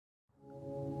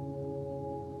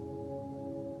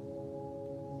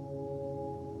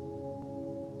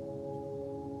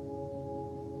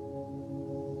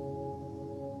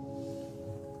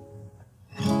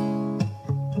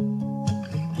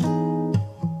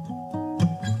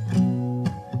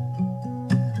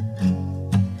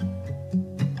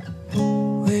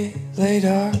laid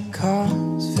our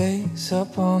cards face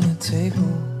up on the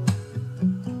table.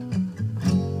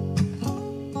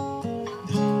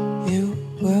 You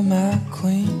were my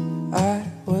queen, I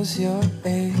was your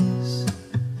ace.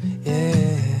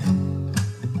 Yeah.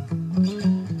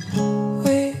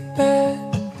 We bet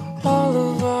all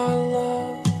of our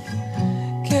love.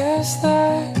 Guess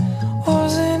that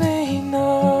wasn't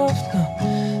enough. No,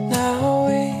 now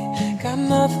we got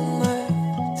nothing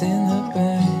left in the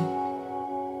bank.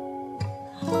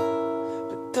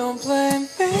 But don't blame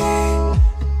me,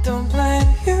 don't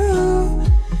blame you,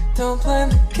 don't blame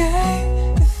the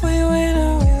game if we win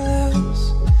or we lose.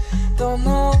 Don't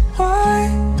know why,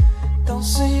 don't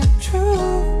seem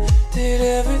true. Did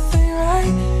everything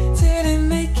right, didn't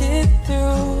make it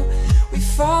through. We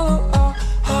follow our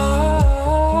hearts,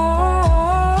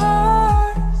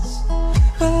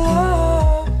 but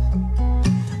love,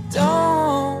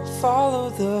 don't follow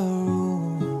the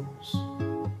rules.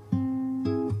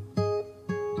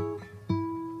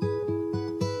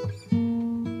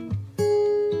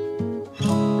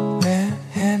 Ran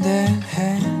hand in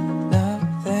hand,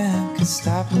 nothing could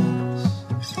stop us.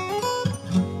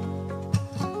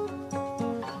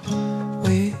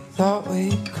 We thought we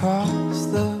crossed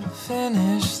the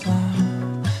finish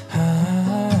line.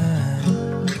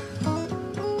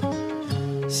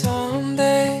 Some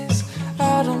days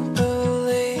I don't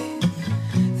believe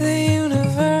the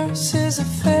universe is a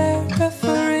fair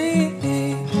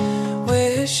referee.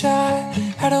 Wish I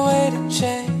had a way to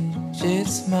change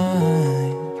its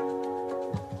mind.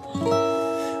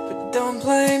 But don't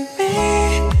blame me,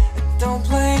 don't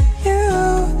blame you,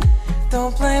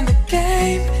 don't blame the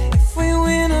game if we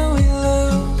win or we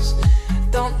lose.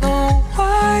 Don't know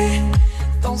why,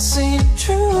 don't seem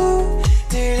true.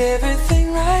 Did everything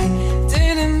right,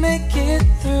 didn't make it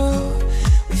through.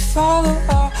 We follow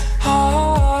our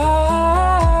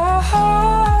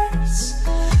hearts,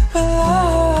 but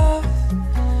love,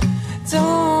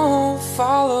 don't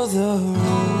follow the rules.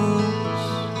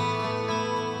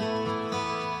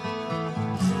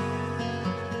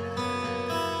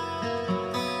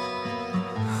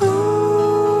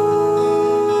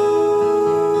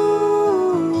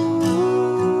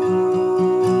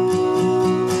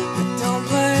 Don't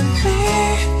blame me,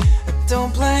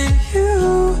 don't blame you,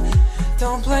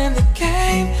 don't blame the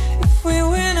game if we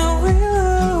win